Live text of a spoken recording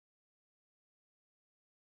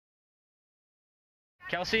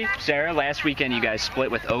Kelsey, Sarah, last weekend you guys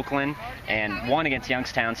split with Oakland and won against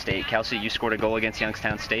Youngstown State. Kelsey, you scored a goal against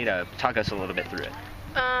Youngstown State. Talk us a little bit through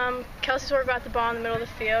it. Kelsey sort of got the ball in the middle of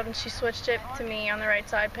the field, and she switched it to me on the right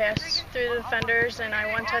side, passed through the defenders, and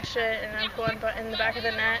I one-touched it, and then put it in the back of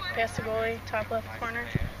the net, past the goalie, top left corner.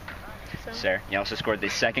 So. Sarah, you also scored the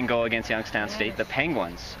second goal against Youngstown State, the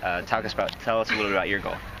Penguins. Tell us a little bit about your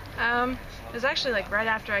goal. It was actually like right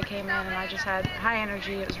after I came in, and I just had high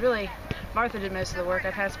energy. It was really, Martha did most of the work.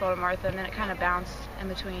 I passed the ball to Martha, and then it kind of bounced in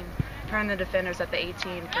between her and the defenders at the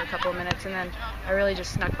 18 for a couple of minutes, and then I really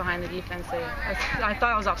just snuck behind the defense. I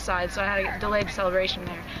thought I was offside, so I had a delayed celebration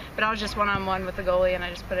there. But I was just one-on-one with the goalie, and I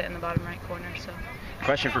just put it in the bottom right corner. So.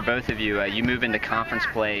 Question for both of you. You move into conference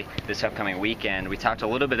play this upcoming weekend. We talked a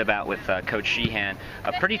little bit about with Coach Sheehan,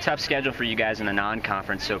 a pretty tough schedule for you guys in the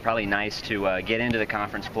non-conference, so probably nice to get into the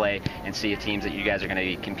conference play and see teams that you guys are going to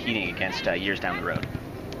be competing against years down the road.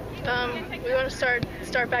 We want to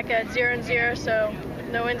start back at 0-0, so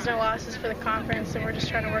no wins, no losses for the conference, and we're just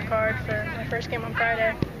trying to work hard for our first game on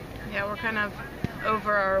Friday. Yeah, we're kind of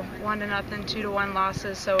over our 1-0, 2-1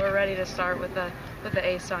 losses, so we're ready to start with the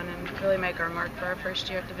ASUN and really make our mark for our first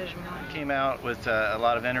year at Division I. Came out with a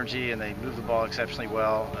lot of energy, and they moved the ball exceptionally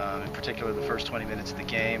well, in particular the first 20 minutes of the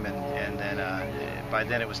game, and then by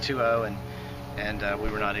then it was 2-0, and we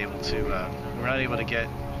were not able to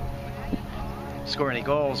score any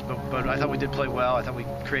goals, but I thought we did play well. I thought we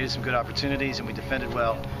created some good opportunities, and we defended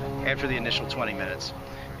well after the initial 20 minutes.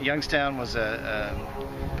 Youngstown was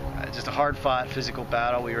just a hard-fought physical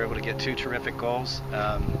battle. We were able to get two terrific goals,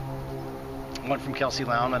 one from Kelsey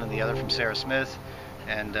Laumann and the other from Sarah Smith,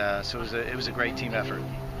 and so it was a great team effort.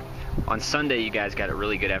 On Sunday, you guys got a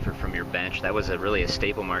really good effort from your bench. That was really a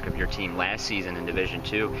staple mark of your team last season in Division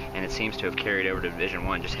II, and it seems to have carried over to Division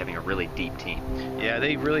I, just having a really deep team. Yeah,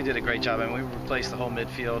 they really did a great job. I mean, we replaced the whole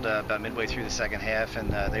midfield about midway through the second half,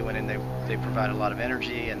 and they went in. They provided a lot of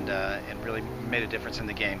energy and really made a difference in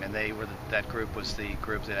the game. And that group was the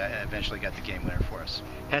group that eventually got the game winner for us.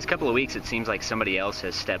 Past couple of weeks, it seems like somebody else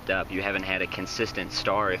has stepped up. You haven't had a consistent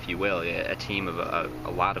star, if you will, a team of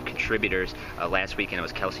a lot of contributors. Last weekend it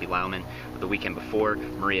was Kelsey Laumann. The weekend before,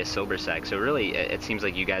 Maria Silbersack. So really, it seems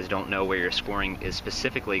like you guys don't know where your scoring is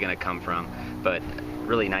specifically going to come from, but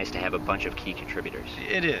really nice to have a bunch of key contributors.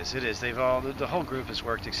 It is. The whole group has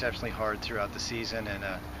worked exceptionally hard throughout the season, and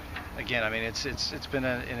again, I mean, it's been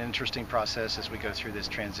an interesting process as we go through this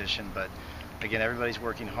transition, but again, everybody's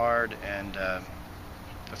working hard, and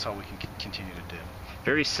that's all we can continue to do.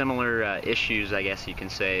 Very similar issues, I guess you can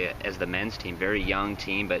say, as the men's team. Very young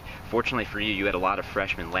team, but fortunately for you, you had a lot of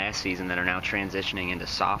freshmen last season that are now transitioning into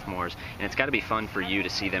sophomores, and it's got to be fun for you to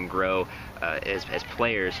see them grow as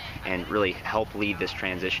players and really help lead this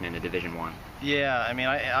transition into Division I. Yeah, I mean,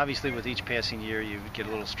 obviously with each passing year, you get a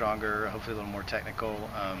little stronger, hopefully a little more technical,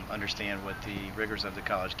 understand what the rigors of the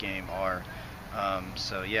college game are.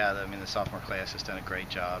 So yeah, I mean, the sophomore class has done a great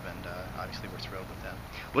job, and obviously we're thrilled with them.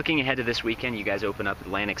 Looking ahead to this weekend, you guys open up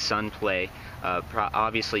Atlantic Sun play.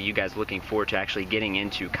 Obviously, you guys looking forward to actually getting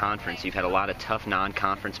into conference. You've had a lot of tough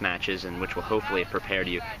non-conference matches, and which will hopefully have prepared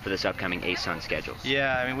you for this upcoming ASUN schedule.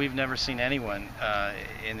 Yeah, I mean, we've never seen anyone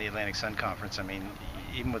in the Atlantic Sun Conference. I mean,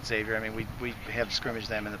 even with Xavier, I mean, we have scrimmaged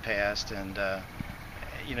them in the past, and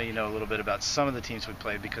you know a little bit about some of the teams we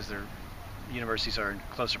played because their universities are in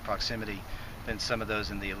closer proximity than some of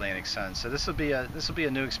those in the Atlantic Sun. So this will be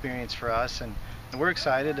a new experience for us, and we're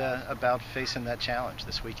excited about facing that challenge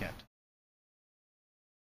this weekend.